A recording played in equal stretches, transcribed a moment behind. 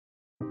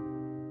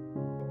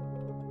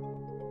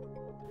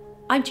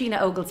I'm Gina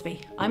Oglesby.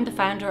 I'm the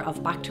founder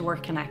of Back to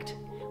Work Connect.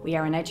 We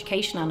are an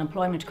education and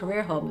employment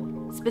career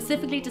hub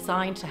specifically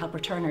designed to help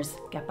returners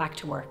get back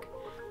to work.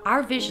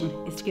 Our vision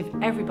is to give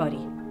everybody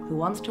who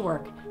wants to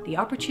work the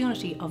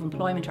opportunity of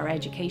employment or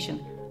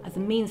education as a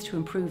means to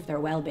improve their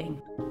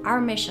well-being.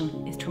 Our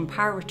mission is to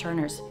empower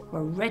returners who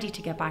are ready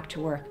to get back to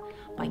work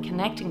by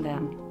connecting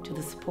them to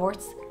the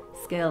supports,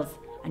 skills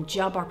and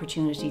job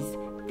opportunities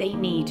they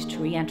need to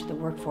re-enter the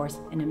workforce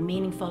in a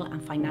meaningful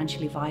and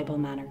financially viable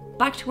manner.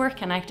 Back to Work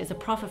Connect is a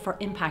profit for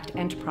impact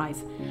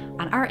enterprise,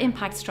 and our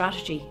impact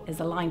strategy is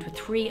aligned with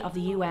 3 of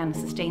the UN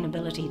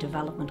Sustainability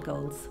Development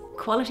Goals: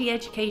 quality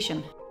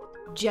education,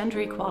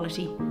 gender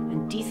equality,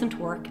 and decent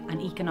work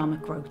and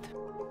economic growth.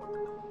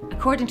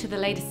 According to the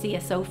latest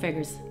CSO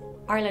figures,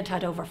 Ireland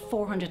had over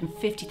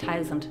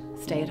 450,000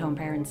 stay-at-home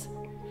parents,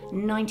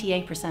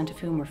 98% of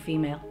whom were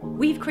female.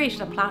 We've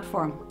created a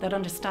platform that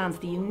understands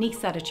the unique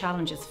set of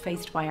challenges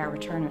faced by our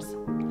returners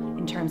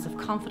in terms of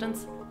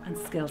confidence and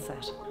skill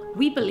set.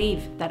 We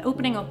believe that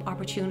opening up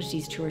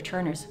opportunities to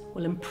returners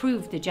will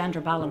improve the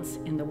gender balance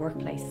in the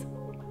workplace.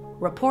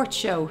 Reports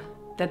show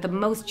that the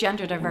most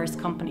gender diverse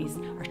companies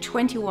are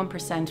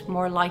 21%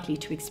 more likely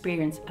to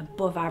experience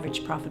above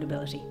average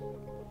profitability.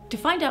 To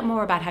find out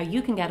more about how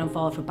you can get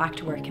involved with Back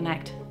to Work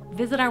Connect,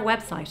 visit our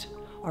website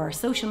or our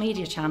social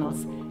media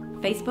channels,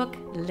 Facebook,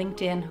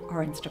 LinkedIn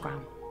or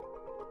Instagram.